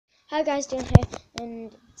Hi guys, Dan here,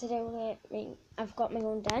 and today I've got my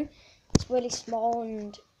own den. It's really small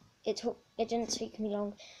and it didn't take me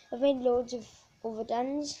long. I've made loads of other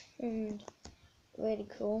dens and really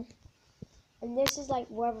cool. And this is like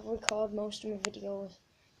where I record most of my videos.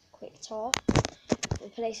 Quick tour. The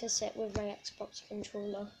place I sit with my Xbox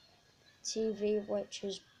controller, TV, which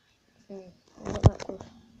is not that good.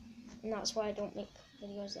 And that's why I don't make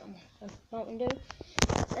videos that I'm on Mountain Dew.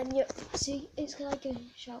 And you see, it's like a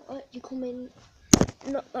shower. You come in,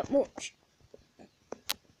 not that much,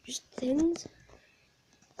 just things.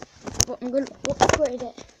 But I'm gonna upgrade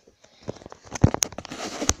it.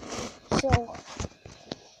 So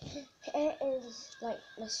here is like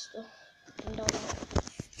my stuff and all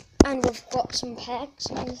that. And we've got some pegs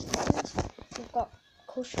and things. We've got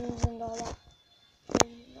cushions and all that.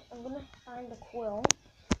 And I'm gonna find a quilt,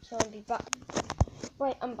 so I'll be back.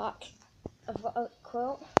 Right, I'm back. I've got a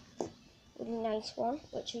quilt, a really nice one,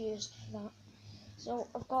 which I used for that. So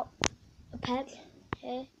I've got a peg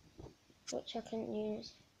here, which I can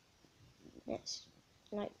use. It's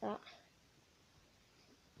like that.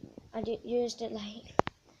 I used it like,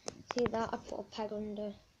 see that? I put a peg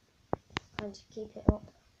under and to keep it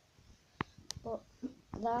up. But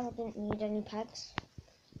there I didn't need any pegs,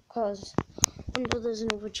 because under there's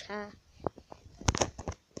another chair.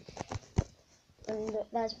 And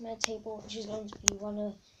there's my table, which is going to be one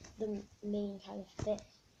of the main kind of bits.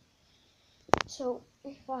 So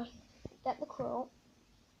if I get the quilt,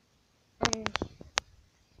 and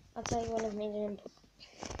I'll tell you when I've made an input.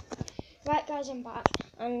 Right guys, I'm back,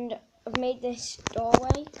 and I've made this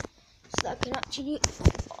doorway so that I can actually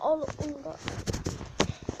all up under.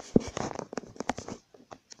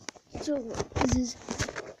 So this is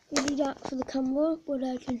really dark for the camera, but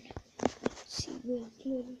I can see really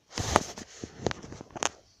clearly.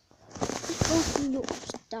 It totally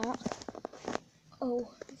looks dark.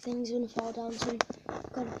 Oh, the thing's gonna fall down soon.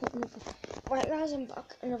 Gotta put another. Right guys, I'm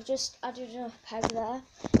back, and I've just added a peg there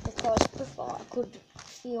because before I could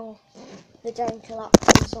feel the den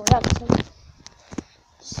collapsing, so I had to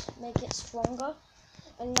make it stronger,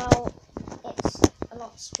 and now it's a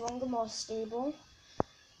lot stronger, more stable.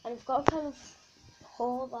 And I've got a kind of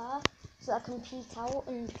hole there so that I can peek out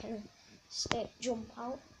and kind of jump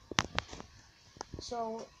out.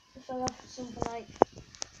 So if I have something like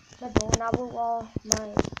my bow and arrow or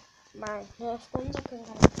my Nerf guns, I can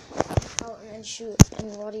kind of out and then shoot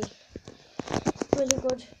anybody. Really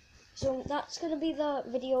good. So that's gonna be the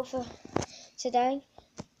video for today.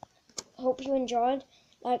 Hope you enjoyed.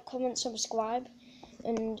 Like, comment, subscribe,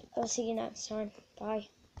 and I'll see you next time. Bye.